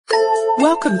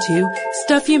Welcome to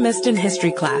Stuff You Missed in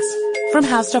History Class from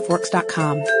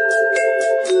HowStuffWorks.com.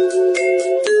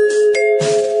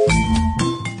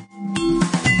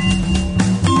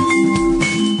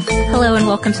 Hello and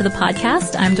welcome to the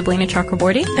podcast. I'm Deblina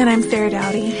Chakraborty. And I'm Sarah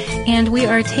Dowdy. And we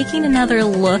are taking another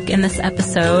look in this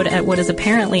episode at what is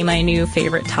apparently my new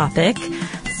favorite topic,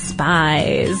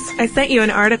 spies. I sent you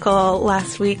an article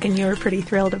last week and you were pretty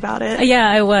thrilled about it. Yeah,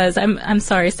 I was. I'm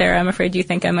sorry, Sarah. I'm afraid you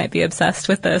think I might be obsessed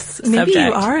with this subject. Maybe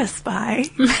you are a spy.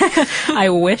 I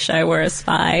wish I were a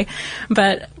spy.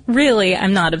 But really,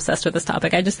 I'm not obsessed with this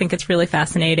topic. I just think it's really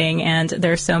fascinating, and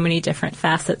there are so many different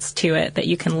facets to it that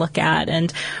you can look at.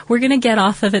 And we're going to get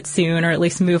off of it soon, or at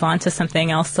least move on to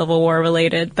something else Civil War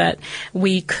related. But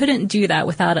we couldn't do that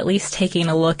without at least taking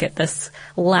a look at this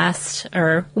last,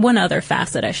 or one other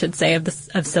facet, I should say,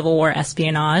 of Civil War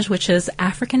espionage, which is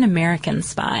African American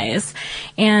spies.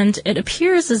 And it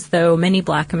appears as though many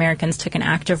Black Americans took an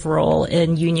active role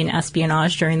in Union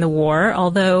espionage during the war,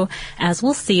 although, as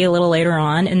we'll see a little later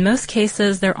on, in most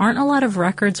cases, there aren't a lot of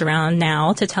records around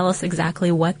now to tell us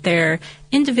exactly what their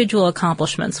individual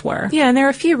accomplishments were. Yeah, and there are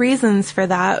a few reasons for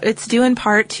that. It's due in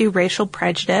part to racial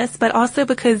prejudice, but also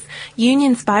because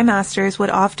Union spy masters would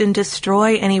often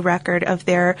destroy any record of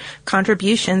their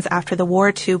contributions after the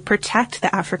war to protect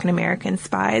the African American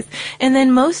spies. And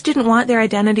then most didn't want their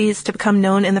identities to become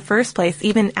known in the first place,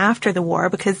 even after the war,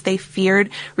 because they feared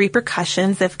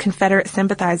repercussions if Confederate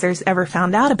sympathizers ever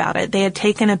found out about it. They had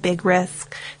taken a big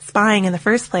risk spying in the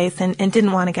first place and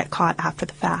didn't want to get caught after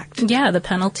the fact. Yeah, the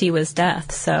penalty was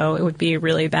death, so it would be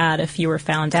really bad if you were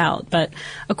found out. But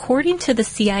according to the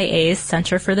CIA's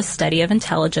Center for the Study of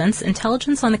Intelligence,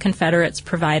 intelligence on the Confederates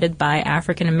provided by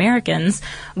African Americans,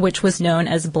 which was known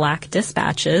as Black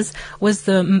Dispatches, was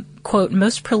the quote,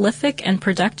 most prolific and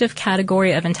productive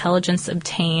category of intelligence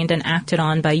obtained and acted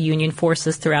on by Union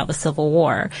forces throughout the Civil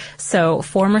War. So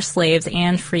former slaves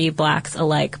and free blacks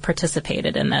alike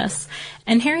participated in this.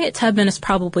 And Harriet Tubman is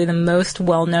probably the most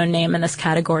well-known name in this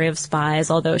category of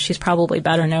spies, although she's probably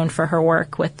better known for her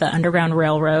work with the Underground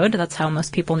Railroad. That's how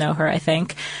most people know her, I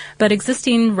think. But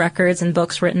existing records and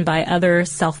books written by other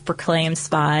self-proclaimed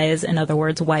spies, in other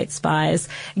words, white spies,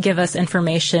 give us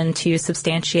information to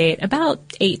substantiate about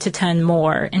 8 to 10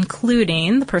 more,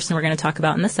 including the person we're going to talk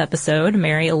about in this episode,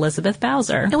 Mary Elizabeth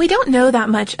Bowser. And we don't know that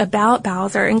much about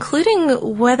Bowser,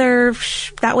 including whether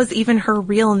that was even her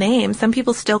real name. Some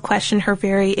people still question her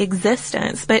very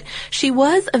existence, but she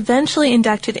was eventually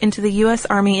inducted into the U.S.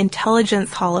 Army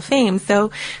Intelligence Hall of Fame,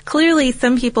 so clearly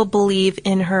some people believe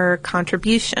in her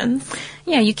contributions.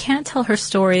 Yeah, you can't tell her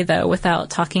story, though, without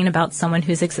talking about someone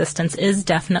whose existence is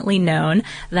definitely known,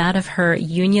 that of her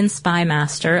Union spy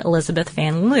master, Elizabeth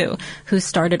Van Lew, who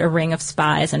started a ring of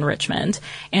spies in Richmond.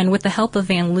 And with the help of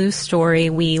Van Lew's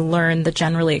story, we learn the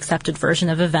generally accepted version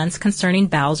of events concerning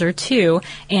Bowser, too,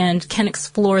 and can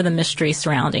explore the mystery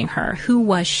surrounding her. Who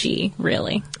was she,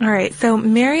 really? All right, so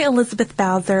Mary Elizabeth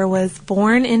Bowser was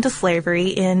born into slavery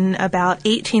in about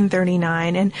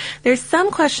 1839, and there's some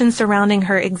question surrounding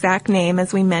her exact name,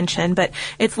 as we mentioned, but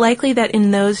it's likely that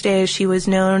in those days she was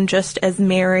known just as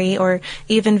Mary, or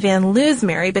even Van Lew's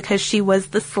Mary, because she was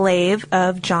the slave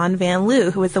of John Van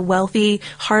Lew, who was a wealthy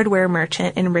hardware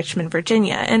merchant in Richmond,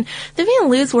 Virginia. And the Van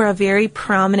Lews were a very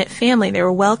prominent family. They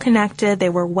were well connected. They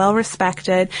were well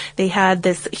respected. They had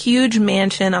this huge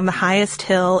mansion on the highest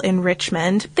hill in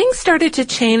Richmond. Things started to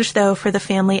change, though, for the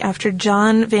family after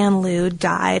John Van Lew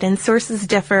died, and sources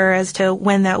differ as to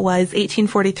when that was,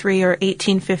 1843 or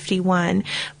 1851.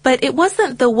 But it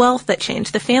wasn't the wealth that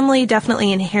changed. The family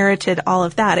definitely inherited all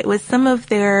of that. It was some of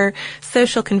their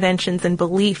social conventions and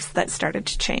beliefs that started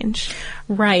to change.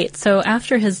 Right. So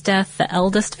after his death, the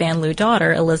eldest Van Lew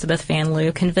daughter, Elizabeth Van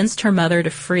Lew, convinced her mother to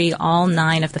free all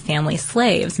 9 of the family's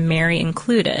slaves, Mary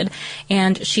included.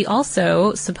 And she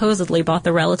also supposedly bought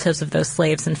the relatives of those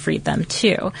slaves and freed them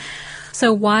too.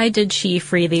 So why did she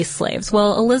free these slaves?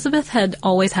 Well, Elizabeth had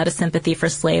always had a sympathy for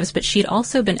slaves, but she'd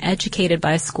also been educated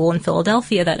by a school in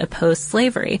Philadelphia that opposed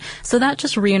slavery. So that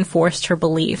just reinforced her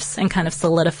beliefs and kind of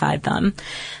solidified them.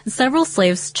 Several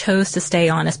slaves chose to stay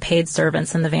on as paid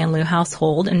servants in the Van Lew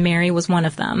household, and Mary was one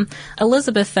of them.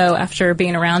 Elizabeth, though, after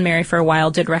being around Mary for a while,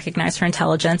 did recognize her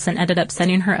intelligence and ended up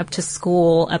sending her up to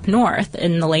school up north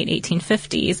in the late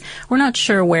 1850s. We're not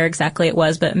sure where exactly it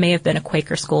was, but it may have been a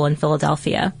Quaker school in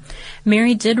Philadelphia.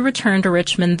 Mary did return to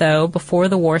Richmond, though, before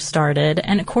the war started,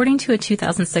 and according to a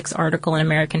 2006 article in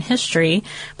American History,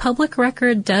 public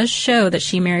record does show that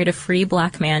she married a free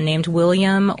black man named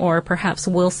William, or perhaps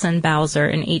Wilson Bowser,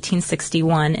 in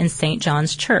 1861 in St.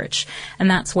 John's Church,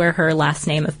 and that's where her last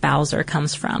name of Bowser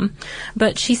comes from.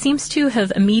 But she seems to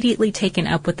have immediately taken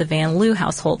up with the Van Loo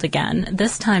household again.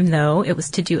 This time, though, it was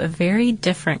to do a very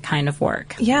different kind of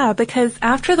work. Yeah, because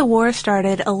after the war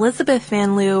started, Elizabeth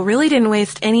Van Loo really didn't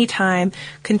waste any time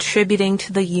contributing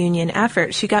to the Union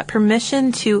effort. She got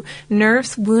permission to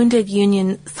nurse wounded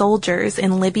Union soldiers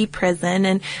in Libby prison,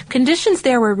 and conditions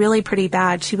there were really pretty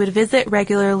bad. She would visit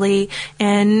regularly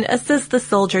and assist the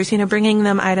soldiers, bringing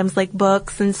them items like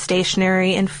books and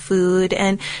stationery and food.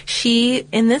 And she,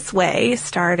 in this way,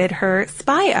 started her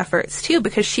spy efforts, too,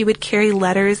 because she would carry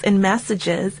letters and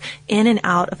messages in and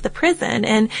out of the prison.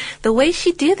 And the way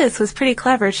she'd do this was pretty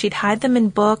clever. She'd hide them in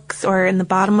books or in the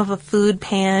bottom of a food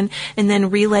pan and then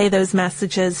relay those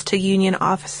messages to Union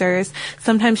officers.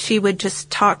 Sometimes she would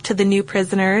just talk to the new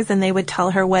prisoners and they would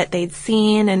tell her what they'd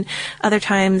seen, and other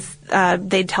times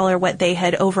they'd tell her what they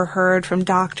had overheard from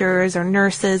doctors or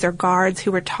nurses or guards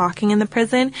who were talking in the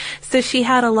prison. So she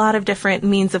had a lot of different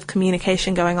means of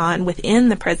communication going on within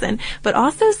the prison, but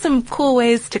also some cool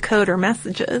ways to code her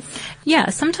messages. Yeah,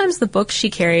 sometimes the books she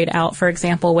carried out, for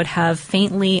example, would have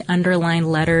faintly underlined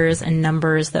letters and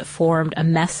numbers that formed a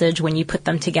message when you put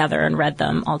them together and read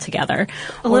them all together.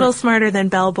 A little smarter than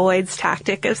Belle Boyd's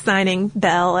tactic of signing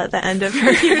Belle at the end of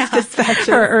her dispatches.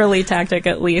 Her early tactic,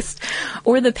 at least.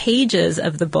 Or the pages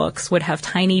of the books would have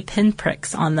tiny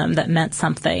pinpricks on them that meant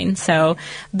something. So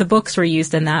the books were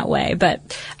used in that way.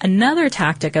 But another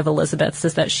tactic of Elizabeth's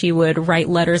is that she would write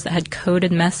letters that had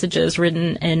coded messages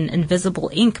written in invisible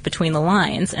ink between the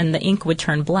lines, and the ink would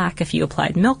turn black if you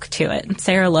applied milk to it.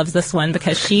 Sarah loves this one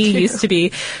because she used to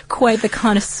be quite the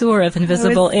connoisseur of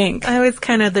invisible ink. I was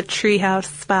kind of the treehouse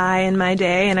spy in my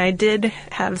day, and I did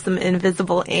have some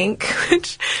invisible ink,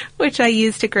 which I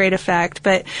used to great effect.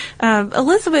 But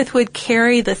Elizabeth would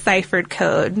carry the ciphered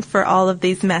code for all of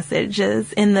these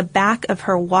messages in the back of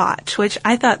her watch, which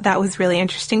I thought that was really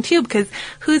interesting too, because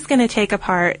who's going to take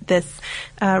apart this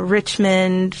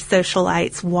Richmond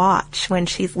socialite's watch when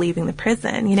she's leaving the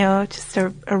prison? Just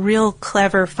a real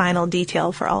clever final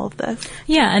detail for all of this.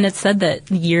 Yeah, and it's said that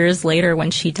years later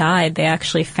when she died, they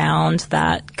actually found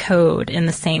that code in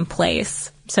the same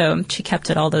place. So she kept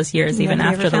it all those years, even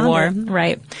after the war.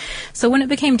 Right. So when it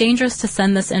became dangerous to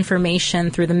send this information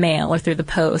through the mail or through the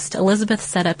post, Elizabeth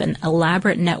set up an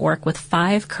elaborate network with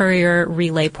 5 courier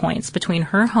relay points between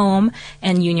her home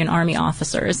and Union Army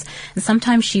officers. And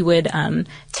sometimes she would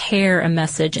tear a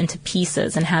message into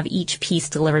pieces and have each piece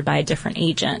delivered by a different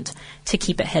agent to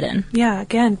keep it hidden. Yeah,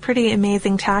 again, pretty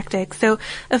amazing tactic. So,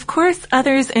 of course,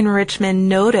 others in Richmond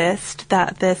noticed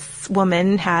that this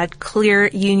woman had clear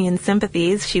Union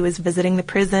sympathies. She was visiting the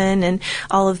prison and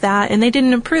all of that, and they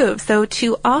didn't approve. So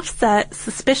to offset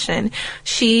suspicion,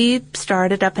 she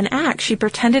started up an act. She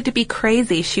pretended to be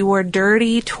crazy. She wore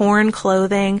dirty, torn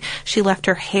clothing. She left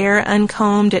her hair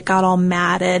uncombed. It got all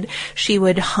matted. She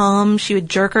would hum. She would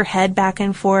jerk her head back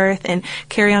and forth and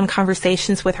carry on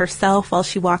conversations with herself while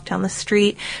she walked down the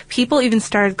street. People even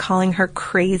started calling her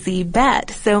Crazy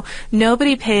Bet. So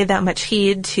nobody paid that much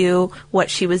heed to what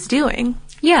she was doing.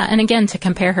 Yeah, and again, to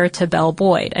compare her to Belle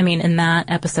Boyd. I mean, in that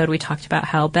episode, we talked about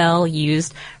how Belle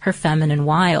used her feminine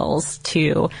wiles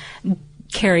to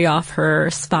carry off her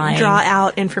spying. Draw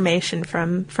out information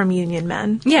from Union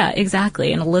men. Yeah,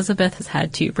 exactly. And Elizabeth has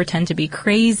had to pretend to be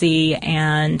crazy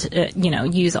and,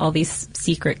 use all these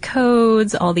secret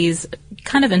codes, all these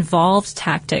kind of involved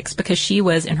tactics, because she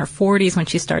was in her 40s when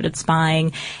she started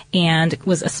spying and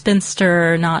was a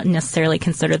spinster, not necessarily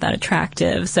considered that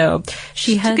attractive. So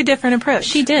she took a different approach.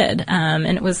 She did, and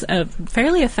it was a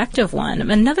fairly effective one.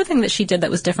 Another thing that she did that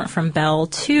was different from Belle,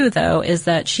 too, though, is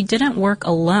that she didn't work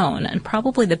alone, and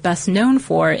probably the best known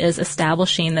for is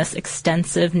establishing this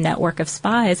extensive network of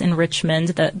spies in Richmond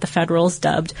that the Federals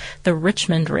dubbed the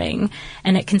Richmond Ring.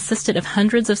 And it consisted of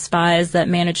hundreds of spies that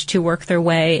managed to work their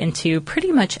way into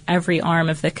pretty much every arm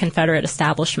of the Confederate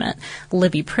establishment.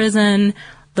 Libby Prison,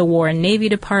 the War and Navy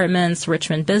departments,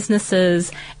 Richmond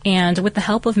businesses, and with the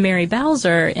help of Mary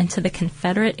Bowser, into the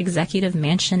Confederate Executive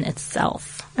Mansion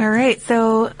itself. All right,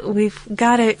 so we've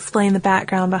got to explain the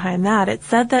background behind that. It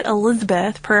said that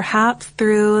Elizabeth, perhaps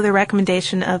through the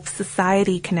recommendation of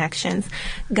society connections,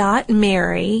 got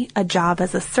Mary a job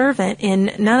as a servant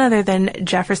in none other than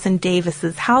Jefferson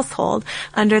Davis's household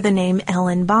under the name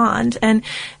Ellen Bond. And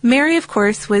Mary, of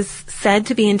course, was said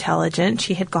to be intelligent.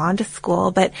 She had gone to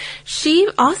school, but she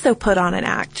also put on an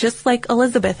act, just like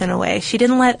Elizabeth in a way. She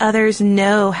didn't let others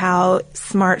know how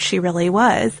smart she really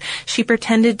was. She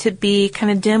pretended to be kind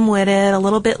of dim-witted, a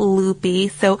little bit loopy,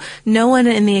 so no one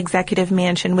in the executive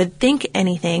mansion would think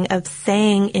anything of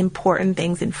saying important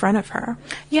things in front of her.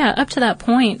 Yeah, up to that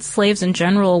point, slaves in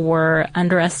general were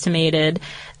underestimated,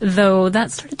 though that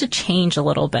started to change a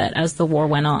little bit as the war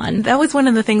went on. That was one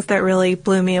of the things that really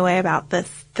blew me away about this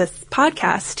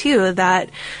podcast, too,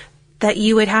 that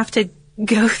you would have to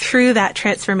go through that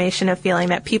transformation of feeling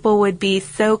that people would be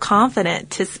so confident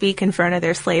to speak in front of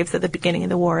their slaves at the beginning of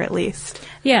the war, at least.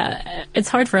 Yeah, it's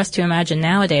hard for us to imagine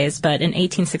nowadays, but in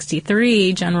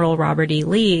 1863, General Robert E.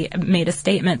 Lee made a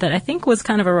statement that I think was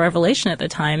kind of a revelation at the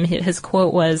time. His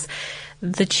quote was,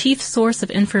 "The chief source of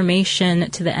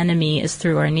information to the enemy is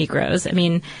through our Negroes." I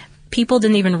mean, people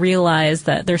didn't even realize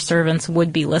that their servants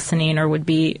would be listening or would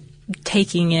be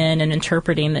taking in and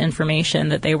interpreting the information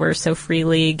that they were so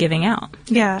freely giving out.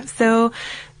 Yeah, so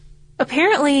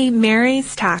apparently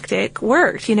Mary's tactic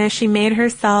worked. You know, she made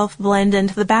herself blend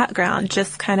into the background,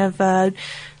 just kind of a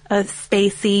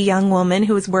spacey young woman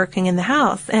who was working in the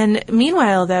house. And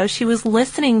meanwhile, though, she was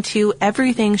listening to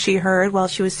everything she heard while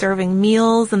she was serving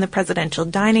meals in the presidential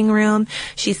dining room.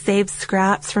 She saved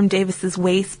scraps from Davis's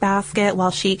wastebasket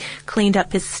while she cleaned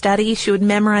up his study. She would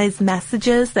memorize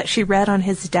messages that she read on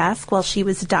his desk while she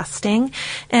was dusting.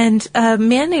 And a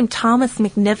man named Thomas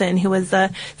McNiven, who was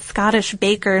a Scottish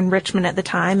baker in Richmond at the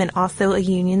time and also a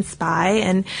Union spy,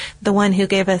 and the one who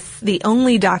gave us the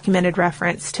only documented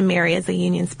reference to Mary as a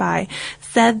Union spy,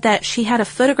 said that she had a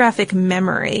photographic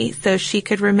memory, so she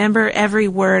could remember every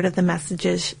word of the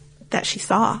messages that she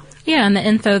saw. Yeah, and the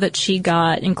info that she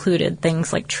got included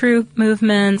things like troop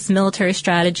movements, military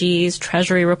strategies,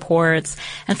 treasury reports,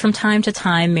 and from time to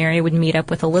time, Mary would meet up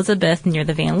with Elizabeth near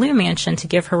the Van Loo mansion to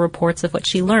give her reports of what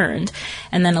she learned.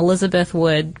 And then Elizabeth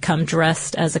would come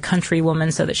dressed as a country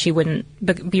woman so that she wouldn't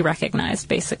be recognized,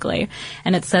 basically.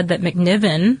 And it said that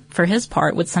McNiven, for his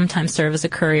part, would sometimes serve as a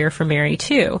courier for Mary,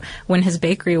 too. When his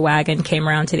bakery wagon came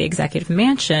around to the executive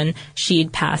mansion,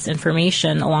 she'd pass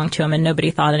information along to him, and nobody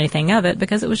thought anything of it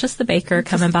because it was just the baker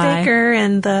coming by. The baker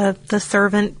and the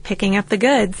servant picking up the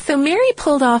goods. So Mary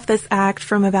pulled off this act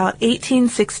from about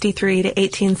 1863 to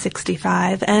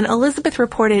 1865, and Elizabeth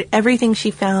reported everything she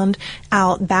found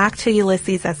out back to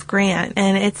Ulysses S. Grant.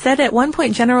 And it said at one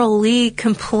point General Lee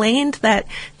complained that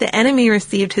the enemy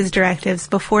received his directives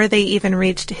before they even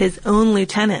reached his own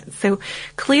lieutenants. So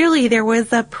clearly there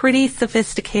was a pretty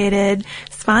sophisticated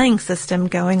spying system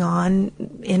going on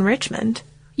in Richmond.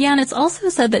 Yeah, and it's also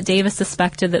said that Davis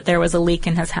suspected that there was a leak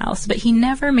in his house, but he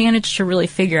never managed to really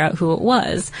figure out who it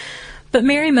was. But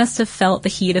Mary must have felt the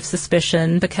heat of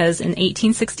suspicion because in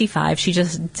 1865 she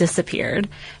just disappeared.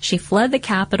 She fled the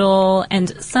capital,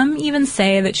 and some even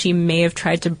say that she may have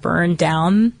tried to burn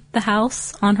down the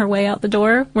house on her way out the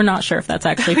door. We're not sure if that's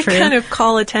actually true. Kind of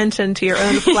call attention to your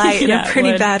own flight in a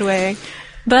pretty bad way.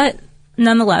 But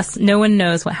nonetheless, no one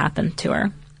knows what happened to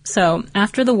her. So,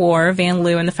 after the war, Van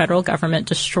Loo and the federal government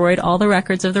destroyed all the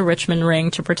records of the Richmond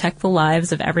Ring to protect the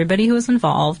lives of everybody who was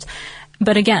involved.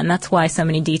 But again, that's why so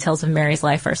many details of Mary's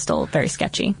life are still very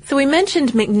sketchy. So we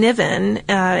mentioned McNiven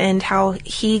and how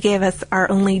he gave us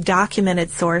our only documented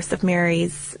source of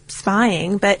Mary's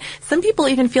spying, but some people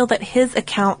even feel that his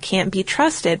account can't be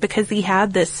trusted because he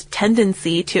had this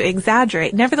tendency to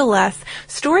exaggerate. Nevertheless,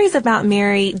 stories about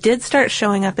Mary did start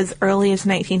showing up as early as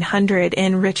 1900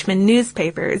 in Richmond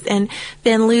newspapers, and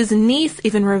Van Loo's niece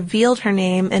even revealed her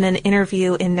name in an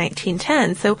interview in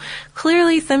 1910. So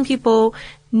clearly some people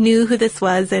knew who this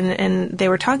was, and they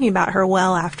were talking about her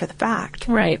well after the fact.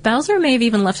 Right. Bowser may have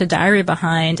even left a diary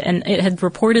behind, and it had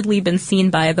reportedly been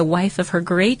seen by the wife of her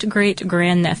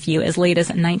great-great-grandnephew as late as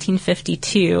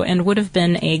 1952, and would have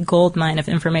been a goldmine of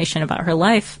information about her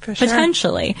life,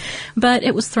 potentially. But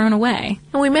it was thrown away.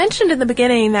 And we mentioned in the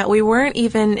beginning that we weren't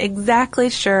even exactly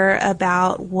sure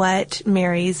about what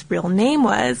Mary's real name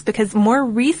was, because more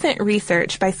recent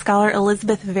research by scholar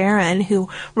Elizabeth Varon, who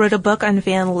wrote a book on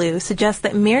Van Loo, suggests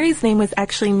that Mary's name was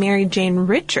actually Mary Jane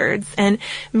Richards, and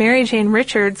Mary Jane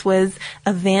Richards was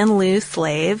a Van Loo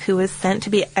slave who was sent to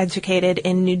be educated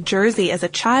in New Jersey as a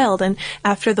child, and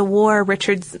after the war,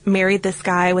 Richards married this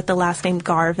guy with the last name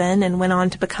Garvin and went on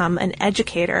to become an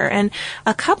educator. And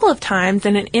a couple of times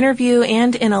in an interview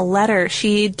and in a letter,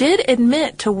 she did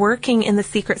admit to working in the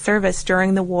Secret Service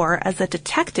during the war as a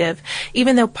detective,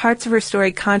 even though parts of her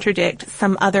story contradict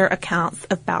some other accounts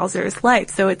of Bowser's life.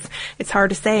 So it's hard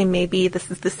to say. Maybe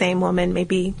this is the same woman.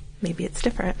 Maybe it's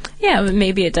different. Yeah,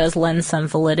 maybe it does lend some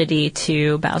validity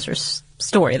to Bowser's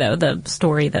story, though, the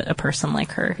story that a person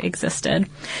like her existed.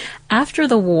 After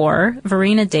the war,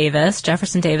 Verena Davis,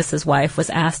 Jefferson Davis's wife, was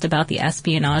asked about the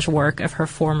espionage work of her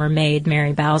former maid,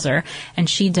 Mary Bowser, and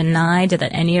she denied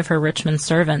that any of her Richmond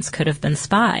servants could have been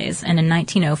spies. And in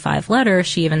 1905 letter,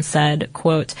 she even said,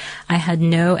 quote, "I had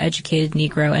no educated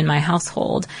Negro in my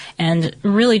household," and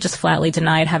really just flatly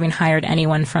denied having hired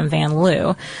anyone from Van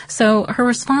Loo. So her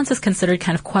response is considered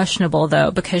kind of questionable,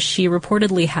 though, because she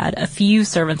reportedly had a few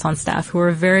servants on staff who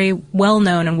were very well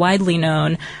known and widely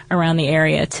known around the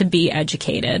area to be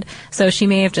educated. So she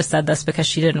may have just said this because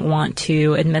she didn't want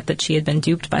to admit that she had been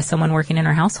duped by someone working in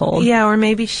her household. Yeah, or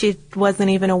maybe she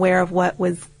wasn't even aware of what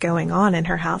was going on in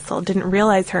her household, didn't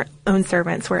realize her own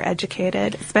servants were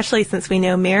educated, especially since we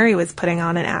know Mary was putting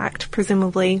on an act.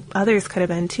 Presumably others could have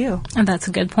been too. And that's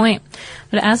a good point.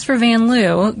 But as for Van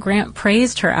Loo, Grant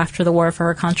praised her after the war for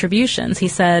her contributions. He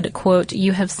said, quote,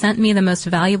 "You have sent me the most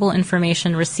valuable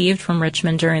information received from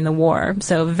Richmond during the war."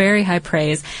 So very high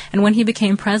praise. And when he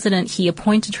became president, he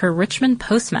appointed her Richmond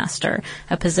postmaster,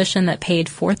 a position that paid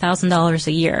 $4,000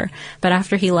 a year. But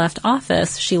after he left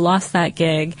office, she lost that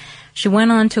gig. She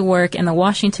went on to work in the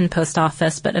Washington post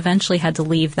office, but eventually had to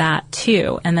leave that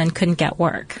too, and then couldn't get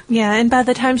work. Yeah, and by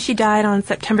the time she died on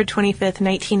September 25th,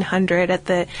 1900, at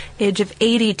the age of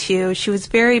 82, she was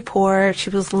very poor, she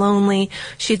was lonely,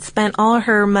 she'd spent all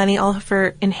her money, all of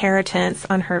her inheritance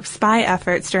on her spy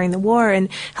efforts during the war and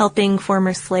helping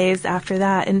former slaves after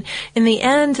that. And in the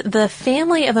end, the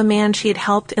family of a man she had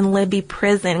helped in Libby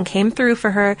prison came through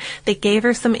for her. They gave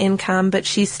her some income, but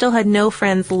she still had no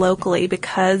friends locally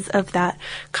because of that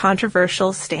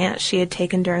controversial stance she had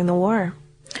taken during the war.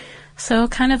 So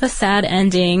kind of a sad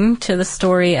ending to the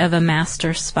story of a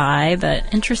master spy, but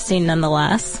interesting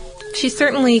nonetheless. She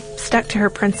certainly stuck to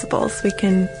her principles. We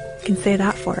can say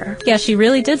that for her. Yeah, she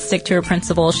really did stick to her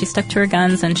principles. She stuck to her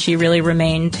guns, and she really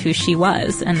remained who she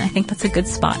was. And I think that's a good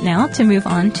spot now to move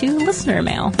on to listener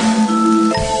mail.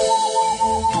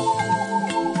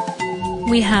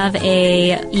 We have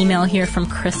a email here from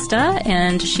Krista,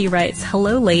 and she writes,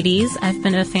 "Hello, ladies. I've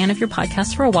been a fan of your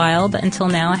podcast for a while, but until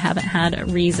now I haven't had a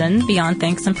reason beyond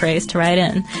thanks and praise to write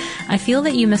in. I feel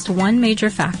that you missed one major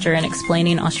factor in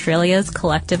explaining Australia's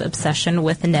collective obsession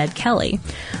with Ned Kelly.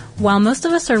 While most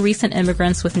of us are recent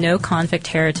immigrants with no convict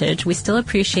heritage, we still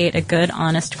appreciate a good,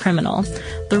 honest criminal.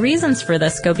 The reasons for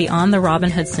this go beyond the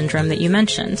Robin Hood syndrome that you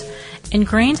mentioned.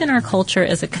 Ingrained in our culture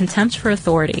is a contempt for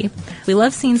authority. We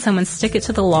love seeing someone stick it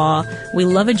to the law, we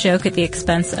love a joke at the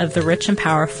expense of the rich and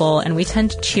powerful, and we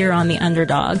tend to cheer on the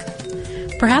underdog.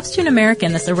 Perhaps to an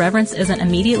American, this irreverence isn't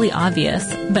immediately obvious,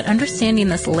 but understanding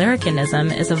this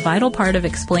larrikinism is a vital part of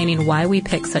explaining why we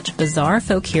pick such bizarre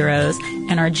folk heroes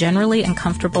and are generally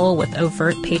uncomfortable with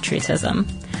overt patriotism.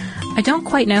 I don't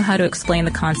quite know how to explain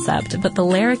the concept, but the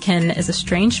larrikin is a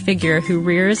strange figure who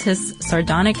rears his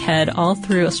sardonic head all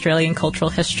through Australian cultural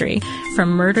history, from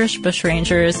murderous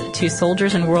bushrangers to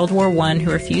soldiers in World War I who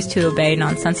refused to obey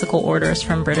nonsensical orders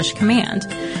from British command.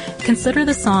 Consider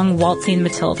the song Waltzing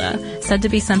Matilda, said to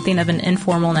be something of an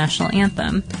informal national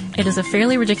anthem. It is a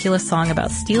fairly ridiculous song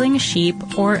about stealing a sheep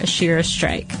or a shearer's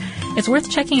strike. It's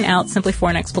worth checking out simply for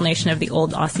an explanation of the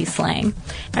old Aussie slang.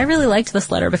 I really liked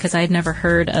this letter because I had never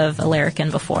heard of a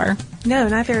larrikin before. No,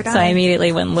 neither had I. So I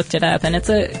immediately went and looked it up, and it's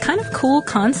a kind of cool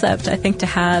concept, I think, to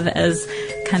have as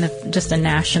kind of just a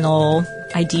national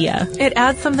idea. It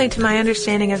adds something to my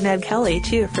understanding of Ned Kelly,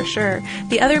 too, for sure.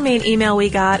 The other main email we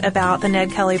got about the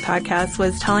Ned Kelly podcast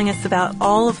was telling us about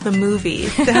all of the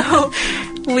movies. So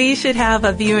we should have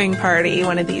a viewing party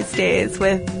one of these days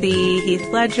with the Heath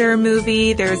Ledger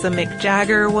movie. There's a Mick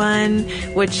Jagger one,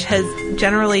 which has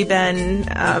generally been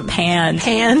panned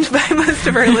by most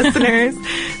of our listeners.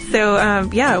 So,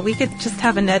 yeah, we could just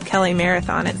have a Ned Kelly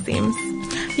marathon, it seems.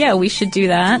 Yeah, we should do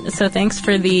that. So thanks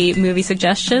for the movie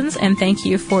suggestions, and thank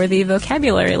you for the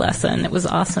vocabulary lesson. It was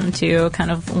awesome to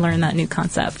kind of learn that new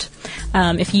concept.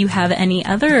 If you have any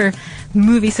other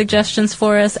movie suggestions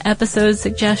for us, episode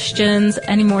suggestions,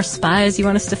 any more spies you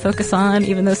want us to focus on,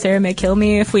 even though Sarah may kill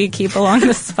me if we keep along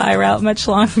the spy route much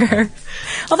longer.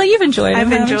 Although you've enjoyed it.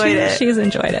 I've enjoyed it. She's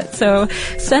enjoyed it. So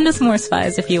send us more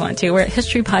spies if you want to. We're at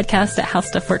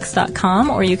historypodcast@howstuffworks.com,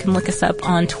 or you can look us up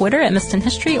on Twitter at Missed in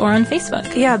History or on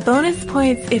Facebook. Yeah, bonus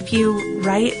points if you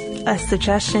write a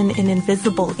suggestion in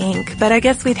invisible ink, but I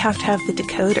guess we'd have to have the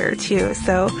decoder too,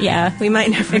 so yeah, we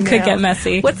might never know. It could get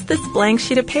messy. What's this blank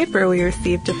sheet of paper we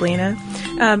received, Deblina?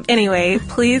 Anyway,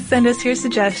 please send us your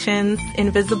suggestions,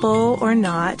 invisible or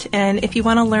not, and if you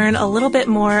want to learn a little bit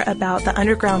more about the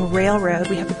Underground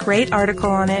Railroad, we have a great article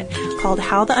on it called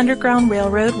How the Underground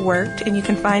Railroad Worked, and you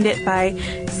can find it by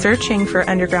searching for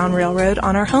Underground Railroad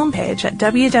on our homepage at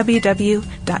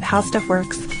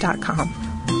www.howstuffworks.com.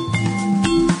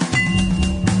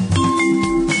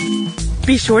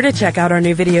 Be sure to check out our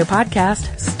new video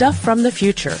podcast, Stuff from the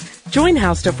Future. Join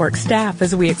How Stuff Works staff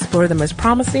as we explore the most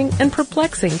promising and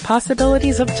perplexing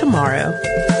possibilities of tomorrow.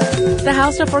 The How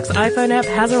Stuff Works iPhone app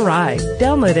has arrived.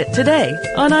 Download it today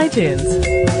on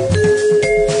iTunes.